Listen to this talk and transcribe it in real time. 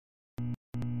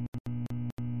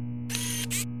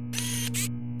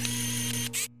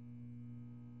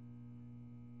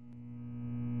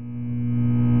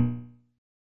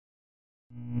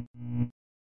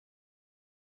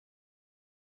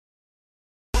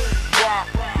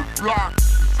block is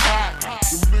hot.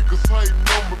 Them niggas hating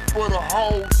on me for the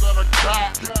hoes that I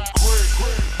got. Quick,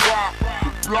 rock, the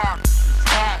block is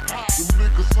hot. Them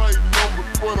niggas hating on me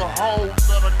for the hoes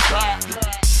that I got.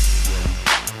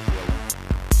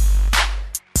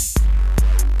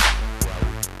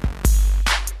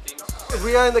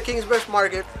 We are in the King's Best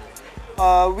Market.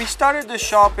 We started the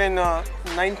shop in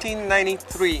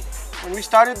 1993. When we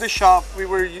started the shop, we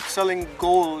were selling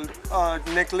gold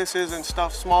necklaces and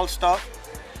stuff, small stuff.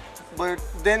 But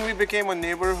then we became a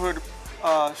neighborhood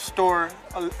store.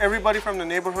 Everybody from the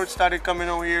neighborhood started coming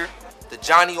over here. The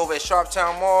Johnny over at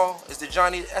Sharptown Mall is the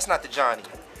Johnny. That's not the Johnny.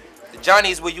 The Johnny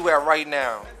is where you at right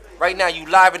now. Right now, you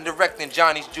live and direct in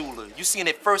Johnny's Jeweler. You seeing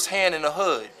it firsthand in the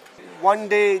hood. One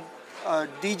day,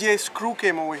 DJ Screw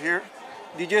came over here.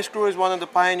 DJ Screw is one of the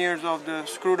pioneers of the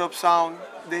screwed up sound.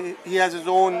 He has his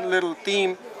own little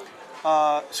theme,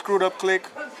 Screwed Up Click,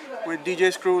 with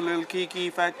DJ Screw, Lil Kiki,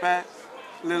 Fat Pat,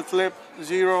 Lil Flip,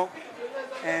 Zero.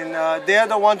 And they are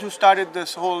the ones who started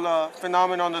this whole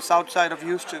phenomenon on the south side of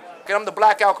Houston. Okay, I'm the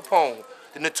Black Al Capone,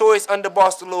 the notorious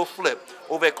underboss to Lil Flip,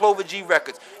 over at Clover G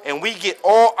Records. And we get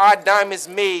all our diamonds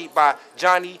made by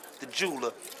Johnny the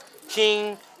Jeweler.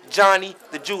 King Johnny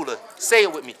the Jeweler. Say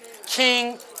it with me.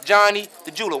 King Johnny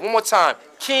the Jeweler. One more time.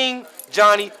 King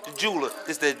Johnny the Jeweler.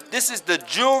 This is the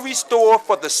jewelry store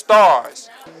for the stars.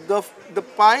 The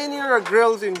pioneer of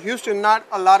Grillz in Houston, not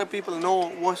a lot of people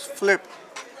know, was Flip.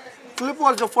 Flip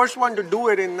was the first one to do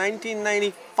it in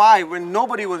 1995 when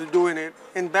nobody was doing it.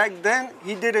 And back then,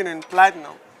 he did it in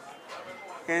platinum.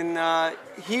 And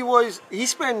he didn't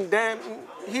spend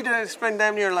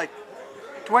damn near like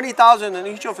 20,000 in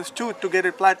each of his tooth to get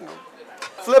it platinum.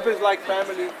 Flip is like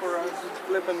family for us.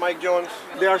 Flip and Mike Jones.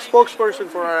 They are spokesperson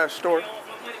for our store.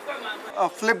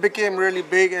 Flip became really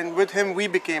big, and with him we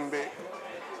became big.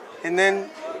 And then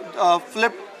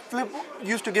Flip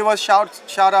used to give us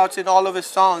shout outs in all of his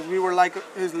songs. We were like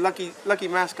his lucky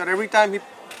mascot. Every time he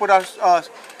put our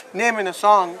name in a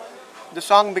song, the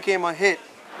song became a hit.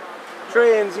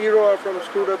 Trey and Zero are from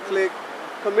Screwed Up Click.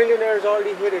 Chameleonaire's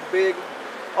already hit it big.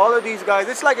 All of these guys,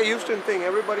 it's like a Houston thing.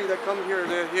 Everybody that comes here,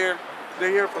 they're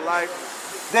here for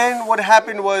life. Then what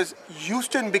happened was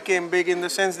Houston became big in the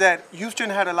sense that Houston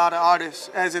had a lot of artists,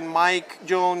 as in Mike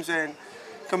Jones and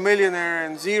Chameleonaire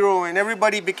and Zero, and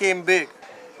everybody became big.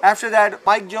 After that,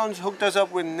 Mike Jones hooked us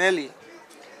up with Nelly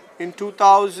in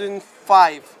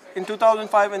 2005. In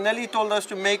 2005, and Nelly told us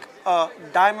to make a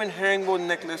diamond herringbone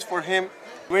necklace for him.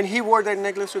 When he wore that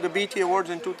necklace to the BET Awards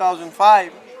in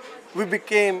 2005, we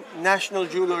became national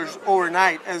jewelers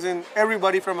overnight, as in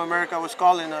everybody from America was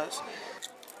calling us.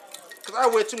 Because I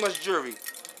wear too much jewelry.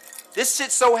 This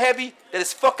shit's so heavy that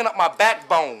it's fucking up my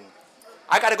backbone.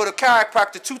 I gotta go to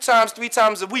chiropractor 2 times, 3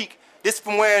 times a week. This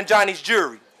from wearing Johnny's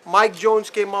jewelry. Mike Jones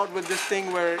came out with this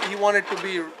thing where he wanted to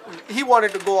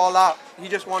go all out. He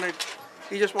just wanted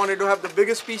to have the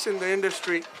biggest piece in the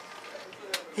industry.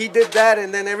 He did that,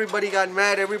 and then everybody got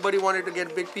mad. Everybody wanted to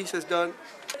get big pieces done.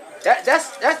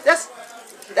 That's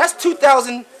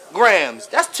 2,000 grams.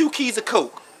 That's 2 keys of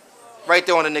coke right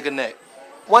there on the nigga neck.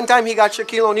 One time he got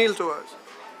Shaquille O'Neal to us.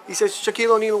 He says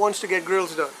Shaquille O'Neal wants to get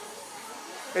grills done.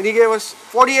 And he gave us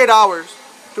 48 hours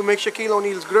to make Shaquille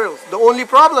O'Neal's grills. The only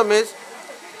problem is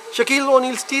Shaquille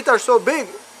O'Neal's teeth are so big,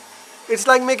 it's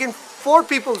like making 4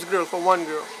 people's grill for 1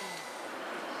 girl.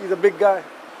 He's a big guy.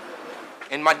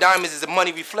 And my diamonds is a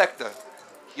money reflector.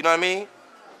 You know what I mean?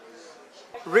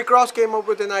 Rick Ross came up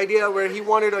with an idea where he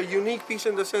wanted a unique piece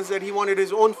in the sense that he wanted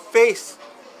his own face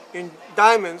in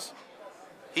diamonds.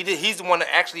 He's the one that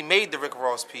actually made the Rick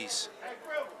Ross piece.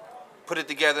 Put it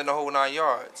together in the whole 9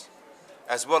 yards,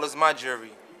 as well as my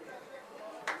jewelry.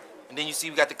 And then you see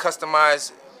we got the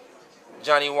customized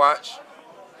Johnny watch.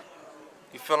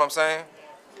 You feel what I'm saying?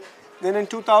 Then in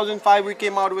 2005 we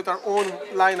came out with our own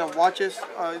line of watches.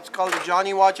 It's called the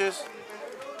Johnny watches.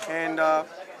 And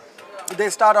they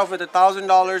start off with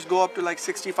 $1,000, go up to like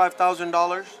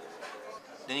 $65,000.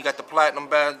 Then you got the platinum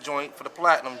band joint for the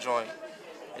platinum joint.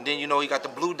 And then you know you got the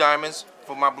blue diamonds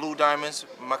for my blue diamonds,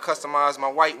 my customized, my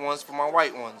white ones for my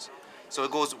white ones. So it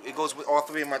goes with all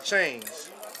 3 of my chains.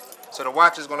 So the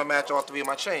watch is gonna match all 3 of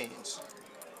my chains.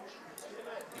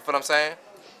 You feel what I'm saying?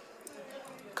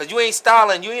 Cause you ain't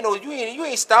styling, you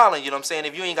ain't styling, you know what I'm saying,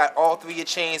 if you ain't got all 3 of your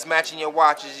chains matching your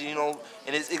watches, you know,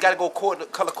 and it gotta go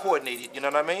color coordinated, you know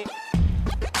what I mean?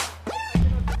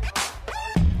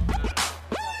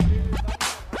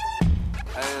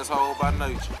 Asshole by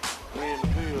nature. We in the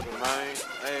building, man.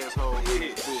 Asshole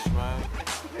bitch, man.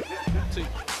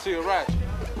 See a ratchet.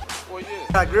 Well, yeah.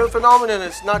 That grill phenomenon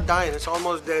is not dying, it's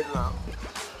almost dead now.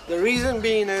 The reason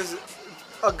being is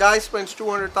a guy spends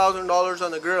 $200,000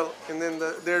 on a grill, and then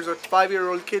there's a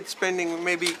 5-year-old kid spending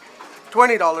maybe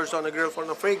 $20 on a grill for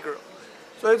a fake grill.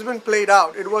 So it's been played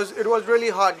out. It was really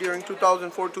hot during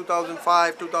 2004,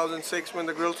 2005, 2006 when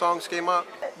the grill songs came out.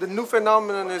 The new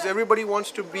phenomenon is everybody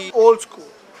wants to be old school,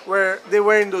 where they're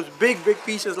wearing those big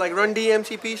pieces like Run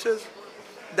DMC pieces.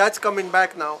 That's coming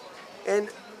back now. And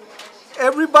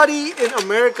everybody in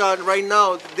America right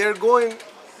now, they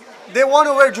want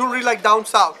to wear jewelry like down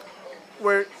south,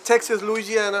 where Texas,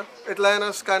 Louisiana,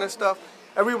 Atlanta's kind of stuff.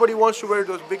 Everybody wants to wear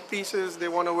those big pieces. They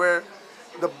want to wear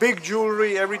the big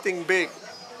jewelry, everything big.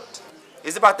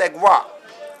 It's about that guap.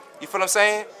 You feel what I'm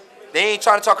saying? They ain't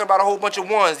trying to talk about a whole bunch of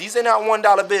ones. These ain't not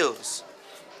 $1 bills.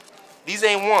 These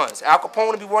ain't ones. Al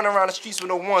Capone be running around the streets with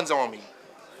no ones on me.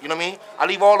 You know what I mean? I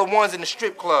leave all the ones in the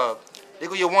strip club. They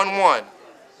go your 1-1.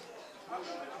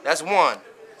 That's 1.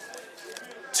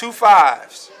 2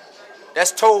 5s.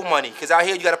 That's toll money. Because out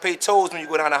here you got to pay tolls when you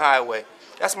go down the highway.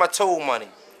 That's my toll money.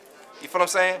 You feel what I'm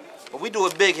saying? But we do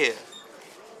it big here.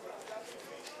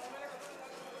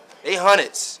 They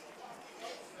hundreds.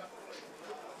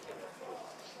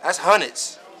 That's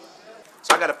hundreds.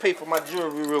 So I gotta pay for my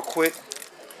jewelry real quick.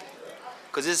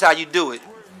 Cause this is how you do it.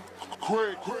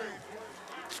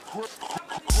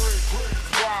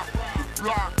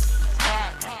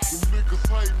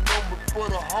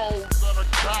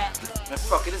 Man,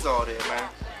 fuck it, it's all there, man.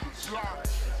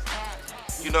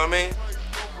 You know what I mean?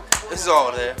 This is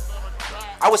all there.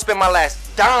 I would spend my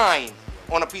last dime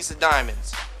on a piece of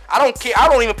diamonds. I don't care, I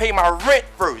don't even pay my rent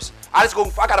first. I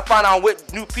gotta find out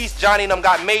what new piece Johnny and them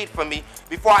got made for me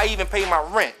before I even pay my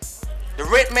rent. The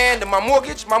rent man, my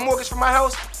mortgage for my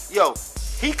house, yo,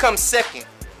 he comes second.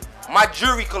 My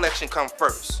jewelry collection comes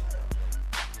first.